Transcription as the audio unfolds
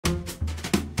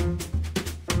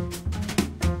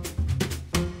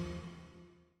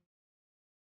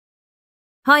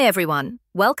Hi everyone,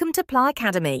 welcome to PLA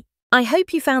Academy. I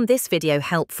hope you found this video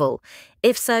helpful.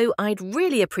 If so, I'd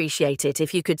really appreciate it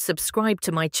if you could subscribe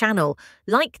to my channel,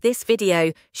 like this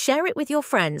video, share it with your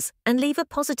friends, and leave a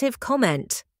positive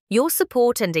comment. Your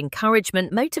support and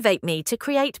encouragement motivate me to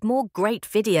create more great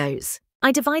videos.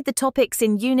 I divide the topics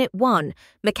in Unit 1,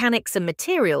 Mechanics and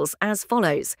Materials, as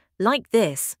follows, like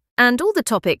this. And all the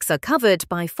topics are covered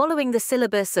by following the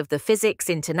syllabus of the Physics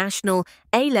International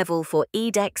A-Level for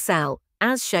Edexcel,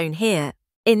 as shown here.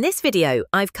 In this video,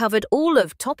 I've covered all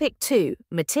of Topic 2,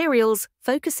 Materials,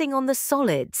 focusing on the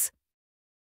solids.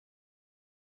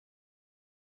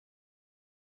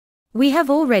 We have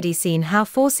already seen how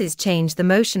forces change the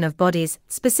motion of bodies,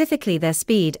 specifically their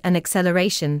speed and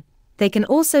acceleration. They can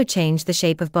also change the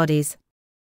shape of bodies.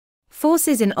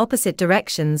 Forces in opposite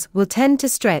directions will tend to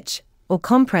stretch or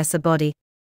compress a body.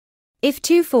 If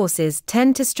two forces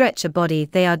tend to stretch a body,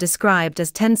 they are described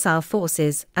as tensile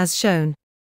forces, as shown.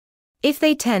 If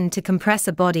they tend to compress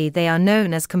a body, they are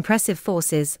known as compressive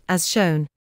forces, as shown.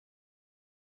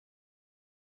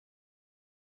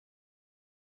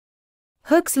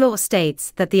 Hooke's law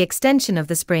states that the extension of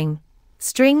the spring,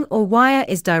 string or wire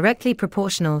is directly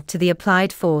proportional to the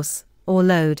applied force, or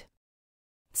load.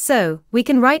 So, we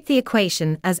can write the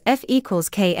equation as F equals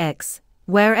kx,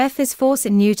 where F is force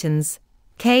in newtons,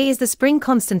 K is the spring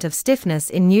constant of stiffness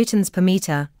in newtons per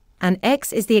meter, and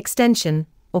x is the extension,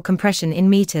 or compression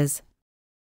in meters.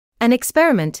 An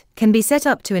experiment can be set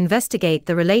up to investigate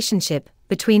the relationship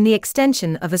between the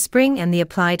extension of a spring and the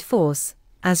applied force,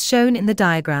 as shown in the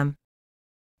diagram.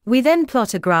 We then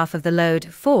plot a graph of the load,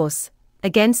 force,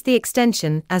 against the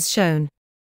extension as shown.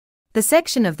 The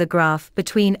section of the graph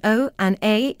between O and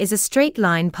A is a straight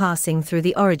line passing through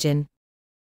the origin.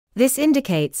 This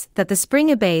indicates that the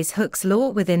spring obeys Hooke's law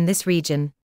within this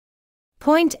region.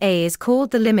 Point A is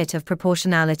called the limit of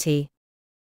proportionality.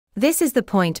 This is the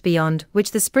point beyond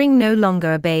which the spring no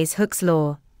longer obeys Hooke's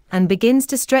law, and begins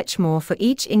to stretch more for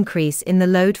each increase in the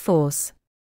load force.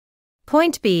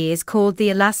 Point B is called the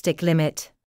elastic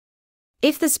limit.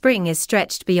 If the spring is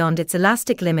stretched beyond its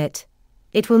elastic limit,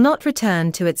 it will not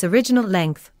return to its original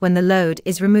length when the load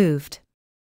is removed.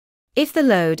 If the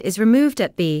load is removed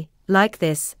at B, like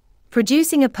this,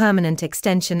 producing a permanent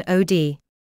extension OD.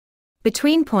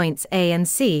 Between points A and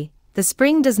C, the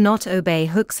spring does not obey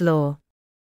Hooke's law.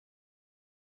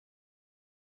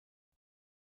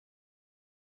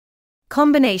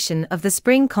 Combination of the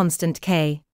spring constant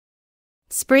K.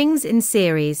 Springs in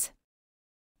series.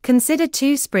 Consider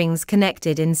two springs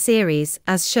connected in series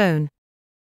as shown.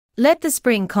 Let the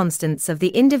spring constants of the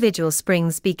individual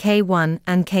springs be K1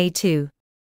 and K2.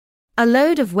 A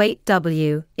load of weight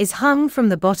W is hung from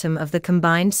the bottom of the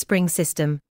combined spring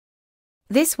system.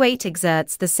 This weight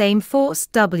exerts the same force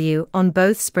W on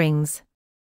both springs.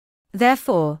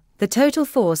 Therefore, the total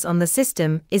force on the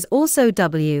system is also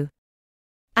W.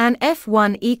 And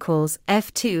F1 equals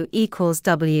F2 equals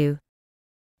W.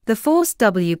 The force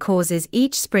W causes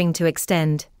each spring to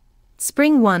extend,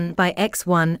 spring 1 by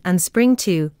X1 and spring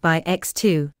 2 by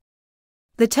X2.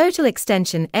 The total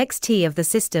extension xt of the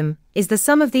system is the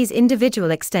sum of these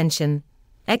individual extension,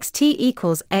 xt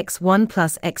equals x1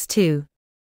 plus x2.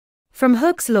 From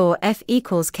Hooke's law F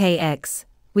equals kx,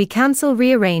 we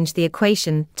rearrange the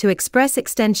equation to express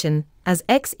extension as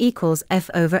x equals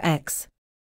F over x.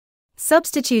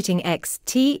 Substituting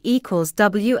xt equals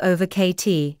W over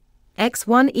kt,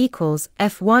 x1 equals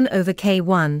F1 over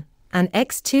k1, and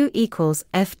x2 equals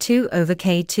F2 over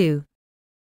k2.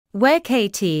 Where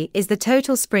kt is the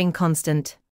total spring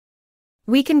constant.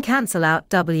 We can cancel out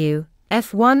W,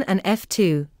 F1 and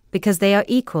F2, because they are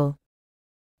equal.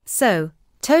 So,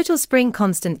 total spring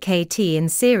constant kt in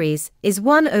series is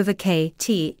 1 over kt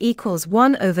equals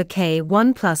 1 over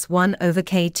k1 plus 1 over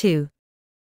k2.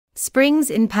 Springs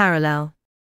in parallel.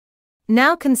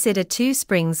 Now consider two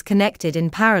springs connected in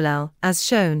parallel, as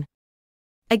shown.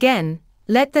 Again,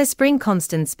 let their spring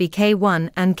constants be K1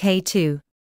 and K2.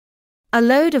 A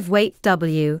load of weight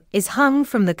W is hung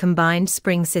from the combined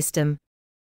spring system.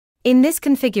 In this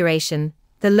configuration,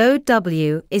 the load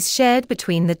W is shared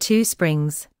between the two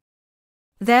springs.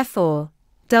 Therefore,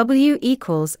 W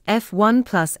equals F1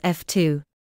 plus F2.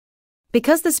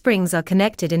 Because the springs are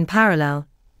connected in parallel,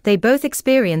 they both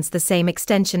experience the same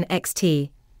extension xt,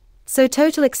 so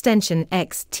total extension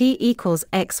xt equals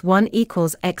x1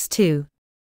 equals x2.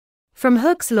 From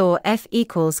Hooke's law F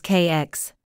equals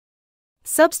kx.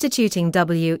 Substituting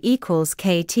W equals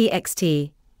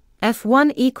ktxt,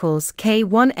 F1 equals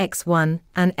k1x1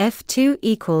 and F2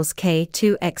 equals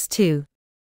k2x2.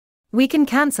 We can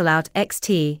cancel out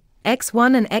xt,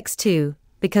 x1 and x2,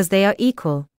 because they are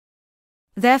equal.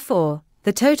 Therefore,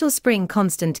 the total spring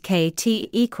constant Kt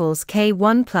equals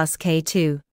K1 plus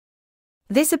K2.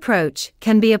 This approach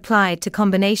can be applied to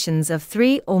combinations of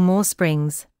 3 or more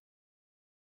springs.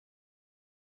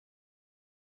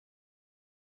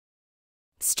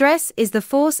 Stress is the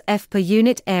force F per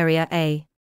unit area A.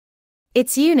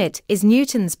 Its unit is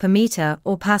newtons per meter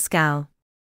or Pascal.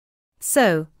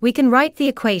 So, we can write the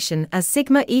equation as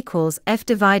sigma equals F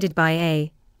divided by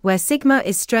A, where sigma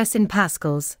is stress in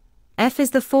pascals, F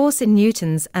is the force in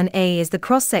newtons and A is the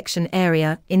cross-section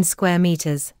area in square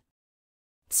meters.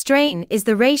 Strain is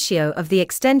the ratio of the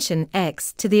extension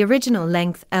x to the original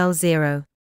length L0.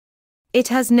 It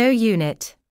has no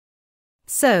unit.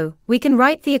 So, we can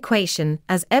write the equation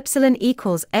as epsilon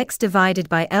equals x divided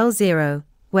by L0,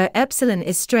 where epsilon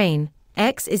is strain,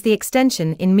 x is the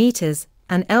extension in meters,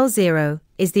 and L0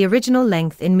 is the original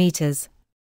length in meters.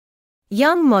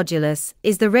 Young modulus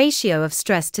is the ratio of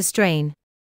stress to strain.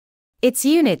 Its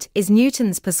unit is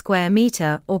newtons per square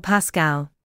meter or Pascal.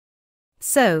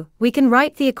 So, we can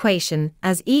write the equation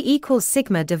as E equals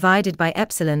sigma divided by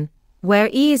epsilon, where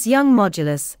E is Young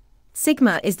modulus,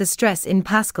 sigma is the stress in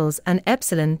pascals and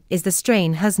epsilon is the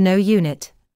strain has no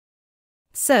unit.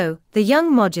 So, the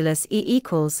Young modulus E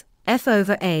equals F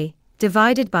over A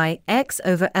divided by x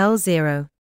over L0.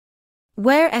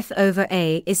 Where F over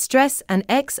A is stress and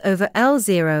x over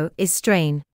L0 is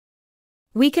strain.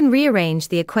 We can rearrange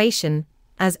the equation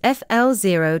as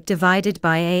FL0 divided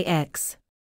by AX.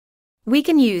 We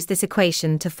can use this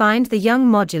equation to find the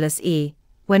Young modulus E,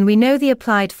 when we know the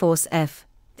applied force F,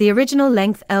 the original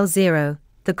length L0,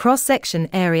 the cross-section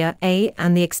area A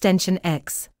and the extension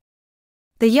x.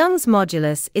 The Young's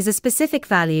modulus is a specific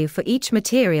value for each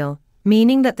material,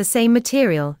 meaning that the same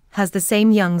material has the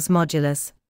same Young's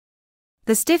modulus.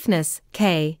 The stiffness,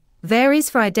 K, varies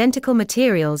for identical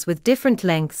materials with different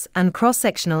lengths and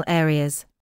cross-sectional areas.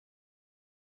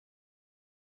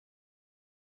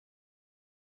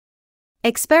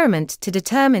 Experiment to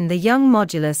determine the Young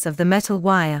modulus of the metal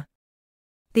wire.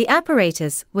 The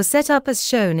apparatus was set up as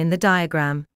shown in the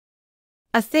diagram.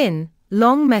 A thin,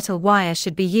 long metal wire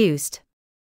should be used.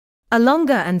 A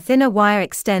longer and thinner wire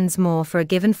extends more for a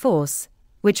given force,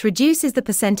 which reduces the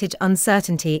percentage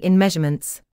uncertainty in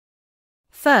measurements.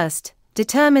 First,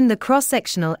 determine the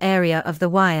cross-sectional area of the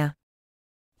wire.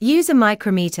 Use a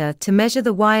micrometer to measure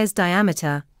the wire's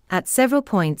diameter at several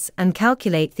points and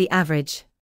calculate the average.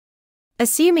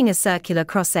 Assuming a circular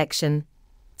cross-section,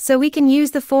 so we can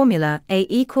use the formula A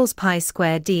equals pi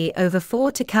squared d over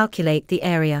 4 to calculate the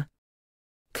area.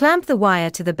 Clamp the wire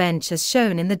to the bench as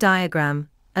shown in the diagram,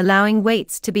 allowing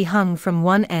weights to be hung from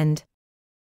one end.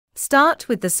 Start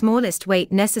with the smallest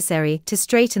weight necessary to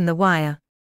straighten the wire.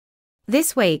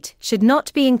 This weight should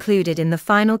not be included in the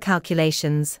final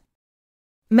calculations.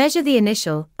 Measure the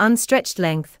initial, unstretched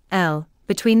length, L,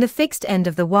 between the fixed end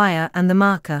of the wire and the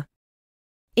marker.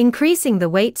 Increasing the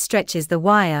weight stretches the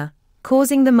wire,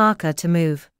 causing the marker to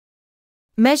move.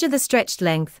 Measure the stretched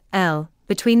length, L,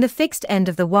 between the fixed end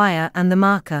of the wire and the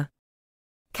marker.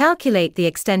 Calculate the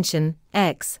extension,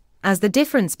 x, as the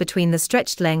difference between the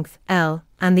stretched length, L,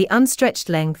 and the unstretched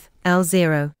length,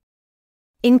 L0.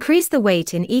 Increase the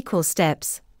weight in equal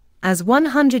steps, as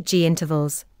 100 g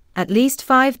intervals, at least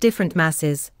 5 different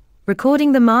masses,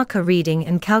 recording the marker reading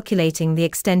and calculating the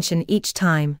extension each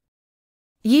time.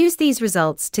 Use these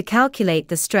results to calculate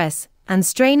the stress and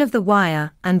strain of the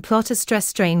wire and plot a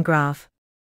stress-strain graph.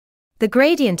 The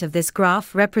gradient of this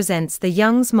graph represents the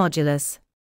Young's modulus.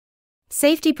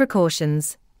 Safety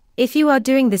precautions. If you are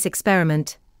doing this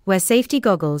experiment, wear safety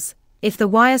goggles. If the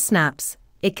wire snaps,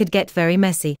 it could get very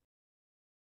messy.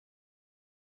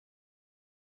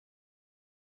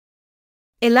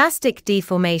 Elastic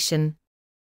deformation.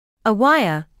 A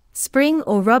wire, spring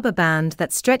or rubber band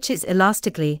that stretches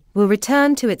elastically will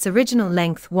return to its original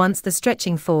length once the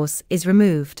stretching force is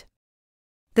removed.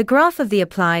 The graph of the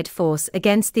applied force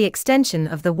against the extension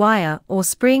of the wire or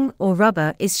spring or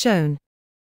rubber is shown.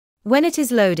 When it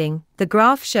is loading, the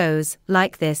graph shows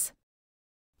like this.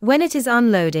 When it is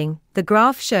unloading, the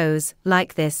graph shows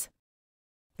like this.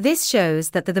 This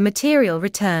shows that the material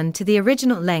returned to the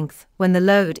original length when the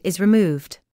load is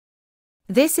removed.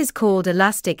 This is called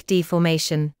elastic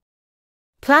deformation.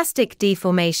 Plastic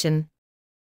deformation.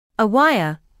 A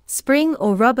wire, spring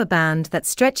or rubber band that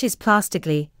stretches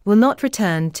plastically will not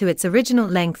return to its original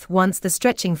length once the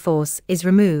stretching force is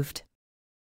removed.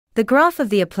 The graph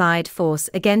of the applied force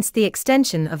against the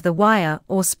extension of the wire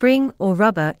or spring or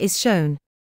rubber is shown.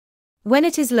 When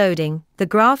it is loading, the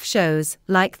graph shows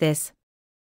like this.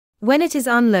 When it is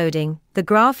unloading, the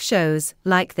graph shows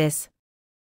like this.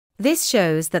 This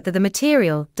shows that the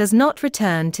material does not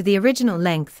return to the original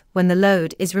length when the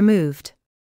load is removed.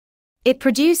 It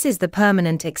produces the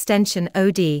permanent extension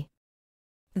OD.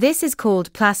 This is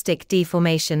called plastic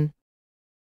deformation.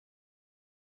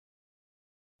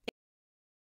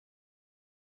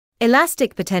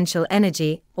 Elastic potential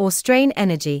energy, or strain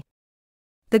energy.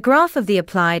 The graph of the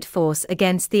applied force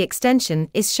against the extension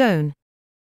is shown.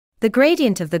 The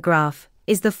gradient of the graph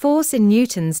is the force in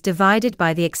newtons divided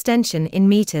by the extension in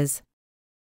meters.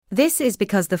 This is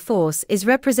because the force is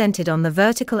represented on the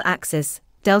vertical axis,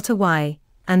 delta y,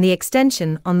 and the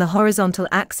extension on the horizontal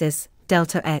axis,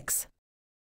 delta x.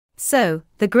 So,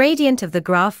 the gradient of the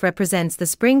graph represents the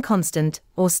spring constant,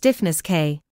 or stiffness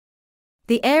K.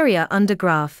 The area under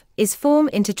graph is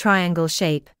formed into triangle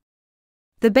shape.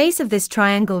 The base of this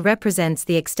triangle represents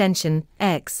the extension,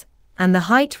 x, and the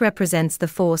height represents the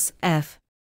force, F.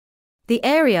 The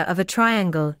area of a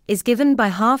triangle is given by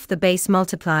half the base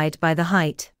multiplied by the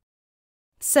height.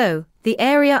 So, the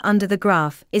area under the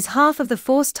graph is half of the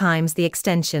force times the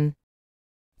extension.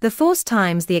 The force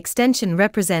times the extension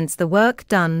represents the work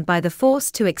done by the force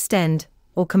to extend,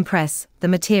 or compress, the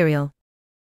material.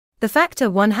 The factor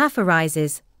 1/2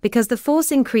 arises because the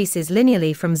force increases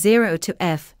linearly from 0 to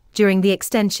F during the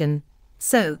extension,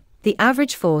 so the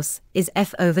average force is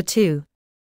F over 2.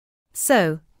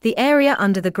 So, the area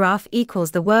under the graph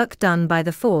equals the work done by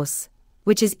the force,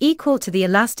 which is equal to the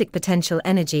elastic potential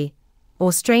energy,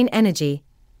 or strain energy,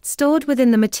 stored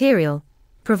within the material,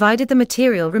 provided the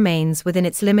material remains within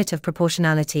its limit of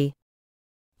proportionality.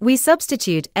 We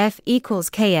substitute F equals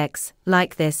Kx,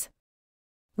 like this.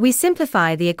 We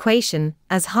simplify the equation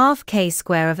as half k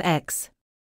square of x.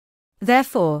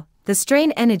 Therefore, the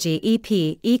strain energy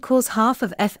EP equals half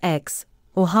of Fx,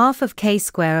 or half of k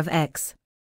square of x.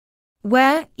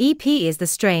 Where EP is the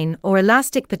strain or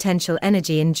elastic potential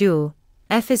energy in joule,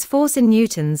 F is force in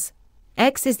newtons,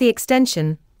 x is the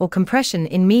extension or compression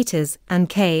in meters, and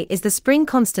k is the spring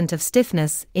constant of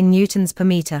stiffness in newtons per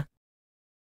meter.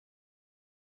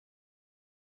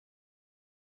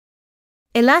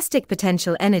 Elastic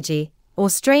potential energy, or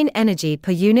strain energy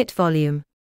per unit volume.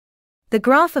 The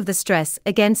graph of the stress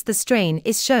against the strain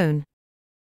is shown.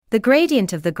 The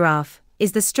gradient of the graph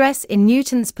is the stress in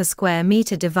newtons per square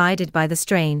meter divided by the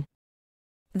strain.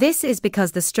 This is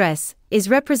because the stress is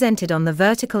represented on the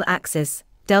vertical axis,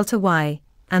 delta y,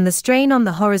 and the strain on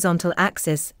the horizontal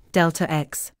axis, delta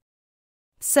x.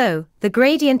 So, the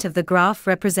gradient of the graph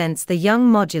represents the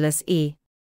Young modulus E.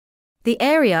 The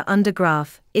area under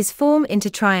graph is formed into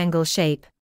triangle shape.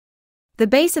 The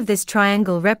base of this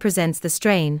triangle represents the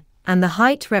strain, and the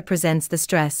height represents the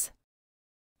stress.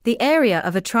 The area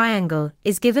of a triangle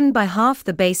is given by half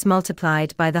the base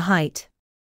multiplied by the height.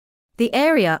 The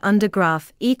area under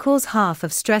graph equals half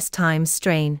of stress times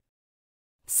strain.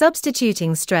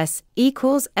 Substituting stress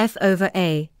equals F over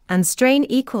A, and strain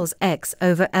equals X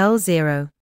over L0.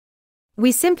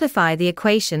 We simplify the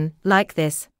equation like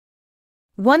this.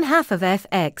 1/2 of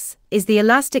Fx is the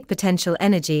elastic potential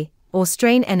energy, or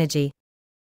strain energy.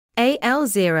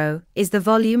 AL0 is the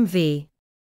volume V.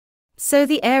 So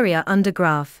the area under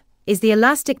graph is the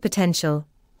elastic potential,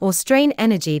 or strain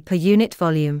energy per unit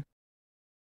volume.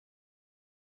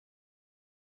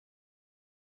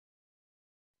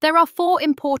 There are 4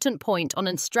 important points on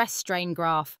a stress-strain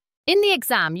graph. In the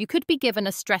exam, you could be given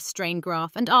a stress-strain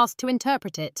graph and asked to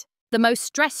interpret it. The most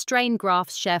stress-strain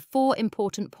graphs share 4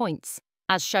 important points,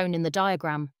 as shown in the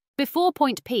diagram. Before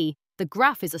point P, the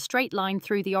graph is a straight line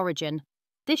through the origin.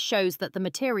 This shows that the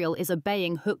material is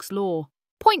obeying Hooke's law.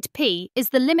 Point P is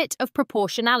the limit of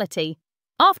proportionality.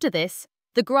 After this,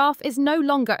 the graph is no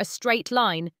longer a straight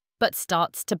line, but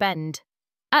starts to bend.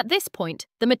 At this point,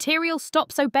 the material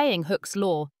stops obeying Hooke's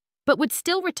law, but would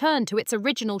still return to its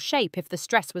original shape if the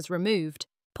stress was removed.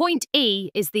 Point E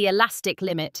is the elastic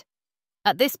limit.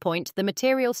 At this point, the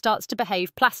material starts to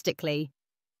behave plastically.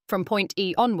 From point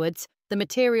E onwards, the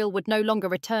material would no longer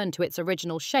return to its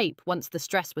original shape once the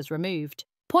stress was removed.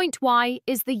 Point Y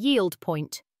is the yield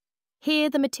point. Here,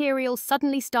 the material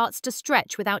suddenly starts to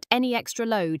stretch without any extra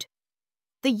load.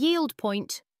 The yield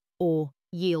point, or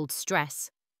yield stress,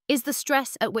 is the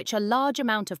stress at which a large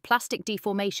amount of plastic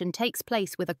deformation takes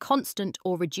place with a constant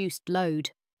or reduced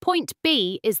load. Point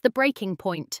B is the breaking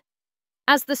point,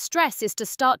 as the stress is to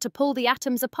start to pull the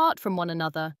atoms apart from one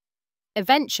another.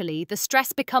 Eventually, the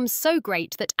stress becomes so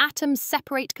great that atoms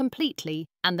separate completely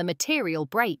and the material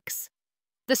breaks.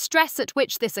 The stress at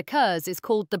which this occurs is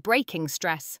called the breaking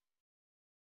stress.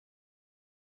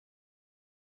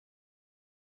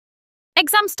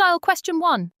 Exam-style question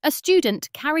 1. A student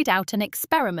carried out an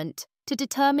experiment to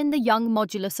determine the Young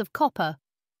modulus of copper.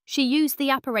 She used the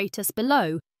apparatus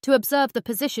below to observe the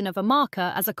position of a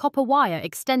marker as a copper wire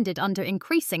extended under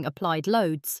increasing applied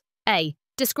loads. A.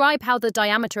 Describe how the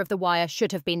diameter of the wire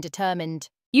should have been determined.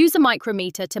 Use a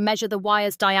micrometer to measure the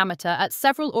wire's diameter at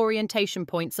several orientation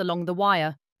points along the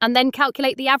wire, and then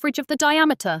calculate the average of the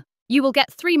diameter. You will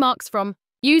get 3 marks from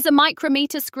use a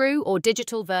micrometer screw or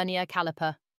digital vernier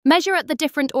caliper. Measure at the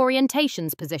different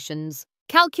orientations positions.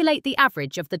 Calculate the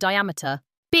average of the diameter.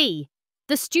 B.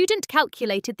 The student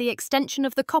calculated the extension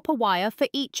of the copper wire for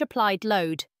each applied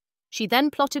load. She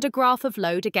then plotted a graph of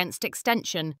load against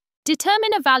extension.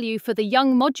 Determine a value for the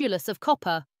Young modulus of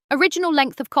copper. Original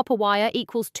length of copper wire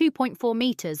equals 2.4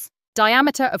 meters.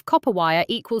 Diameter of copper wire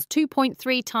equals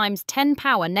 2.3 times 10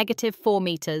 power negative 4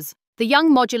 meters. The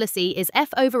Young modulus E is F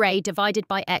over A divided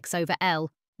by X over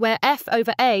L, where F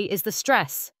over A is the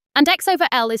stress, and X over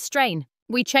L is strain.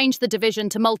 We change the division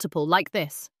to multiple like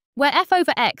this, where F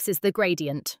over X is the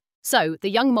gradient. So,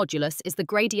 the Young modulus is the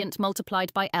gradient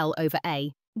multiplied by L over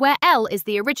A, where L is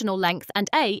the original length and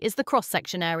A is the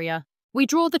cross-section area. We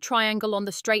draw the triangle on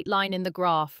the straight line in the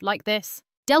graph, like this.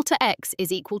 Delta X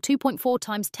is equal 2.4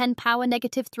 times 10 power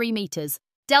negative 3 meters.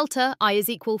 Delta I is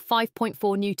equal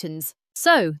 5.4 newtons.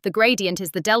 So, the gradient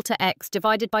is the delta X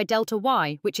divided by delta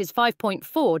Y, which is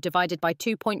 5.4 divided by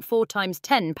 2.4 times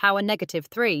 10 power negative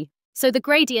 3. So the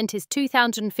gradient is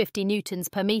 2050 newtons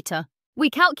per meter. We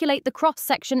calculate the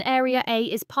cross-section area A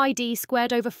is pi d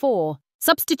squared over 4.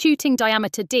 Substituting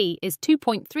diameter d is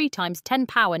 2.3 times 10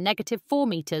 power negative 4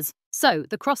 meters. So,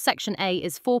 the cross-section A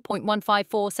is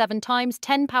 4.1547 times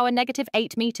 10 power negative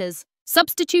 8 meters.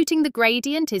 Substituting the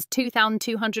gradient is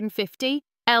 2,250,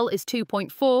 L is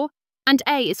 2.4, and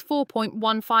A is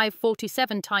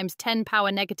 4.1547 times 10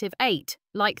 power negative 8,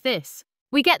 like this.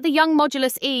 We get the Young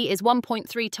modulus E is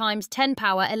 1.3 times 10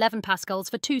 power 11 pascals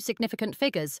for 2 significant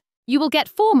figures. You will get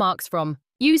 4 marks from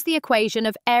use the equation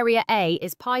of area A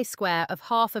is pi square of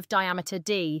half of diameter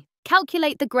d.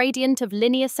 Calculate the gradient of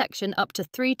linear section up to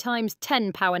 3 times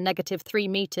 10 power negative 3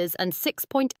 meters and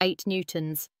 6.8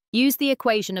 newtons. Use the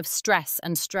equation of stress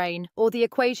and strain, or the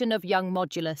equation of Young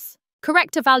modulus.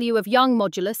 Correct a value of Young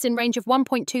modulus in range of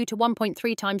 1.2 to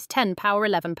 1.3 times 10 power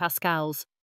 11 pascals.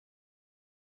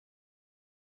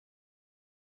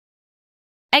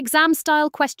 Exam-style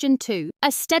question 2. A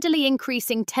steadily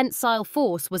increasing tensile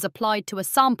force was applied to a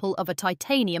sample of a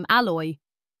titanium alloy.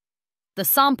 The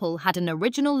sample had an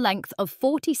original length of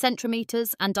 40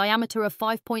 centimeters and diameter of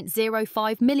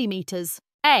 5.05 millimeters.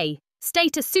 A.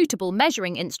 State a suitable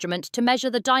measuring instrument to measure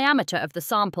the diameter of the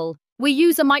sample. We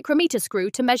use a micrometer screw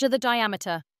to measure the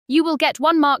diameter. You will get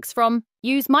 1 marks from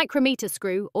use micrometer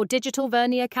screw or digital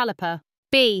vernier caliper.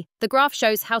 B. The graph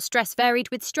shows how stress varied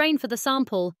with strain for the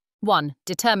sample. 1.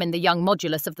 Determine the Young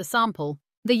modulus of the sample.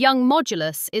 The Young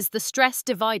modulus is the stress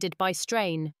divided by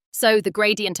strain. So the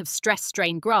gradient of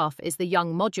stress-strain graph is the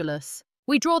Young modulus.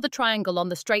 We draw the triangle on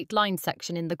the straight line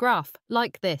section in the graph,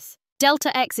 like this.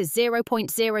 Delta X is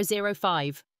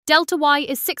 0.005. Delta Y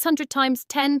is 600 times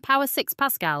 10 power 6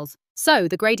 pascals. So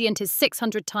the gradient is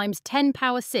 600 times 10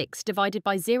 power 6 divided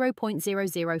by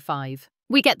 0.005.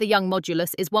 We get the Young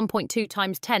modulus is 1.2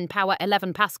 times 10 power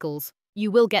 11 pascals. You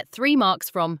will get 3 marks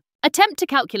from attempt to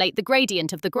calculate the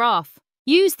gradient of the graph.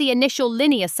 Use the initial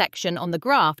linear section on the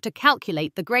graph to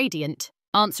calculate the gradient.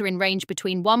 Answer in range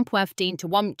between 1.15 to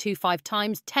 1.25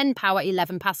 times 10 power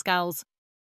 11 pascals.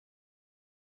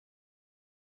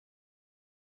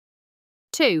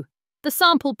 2. The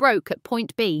sample broke at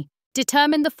point B.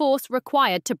 Determine the force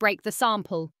required to break the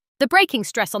sample. The breaking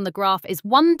stress on the graph is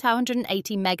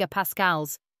 1,280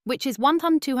 megapascals, which is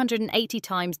 1,280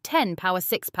 times 10 power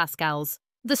 6 pascals.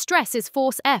 The stress is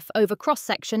force F over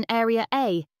cross-section area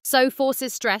A, so force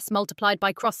is stress multiplied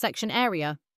by cross-section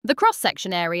area. The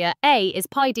cross-section area A is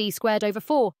pi d squared over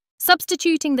 4.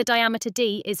 Substituting the diameter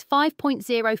d is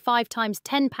 5.05 times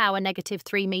 10 power negative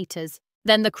 3 meters.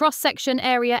 Then the cross-section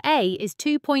area A is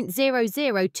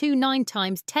 2.0029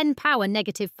 times 10 power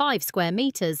negative 5 square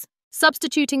meters.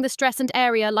 Substituting the stress and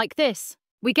area like this,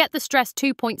 we get the stress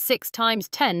 2.6 times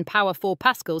 10 power 4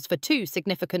 pascals for 2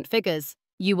 significant figures.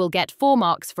 You will get 4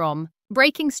 marks from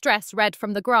breaking stress read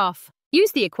from the graph.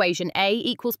 Use the equation A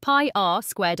equals pi r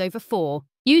squared over 4.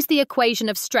 Use the equation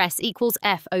of stress equals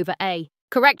F over A.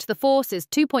 Correct the force is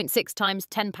 2.6 times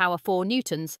 10 power 4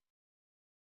 newtons.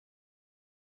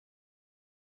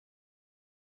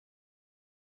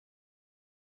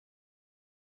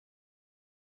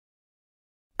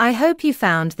 I hope you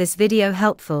found this video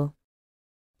helpful.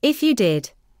 If you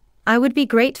did, I would be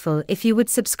grateful if you would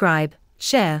subscribe,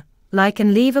 share, like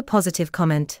and leave a positive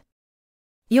comment.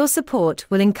 Your support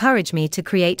will encourage me to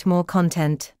create more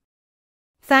content.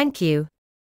 Thank you.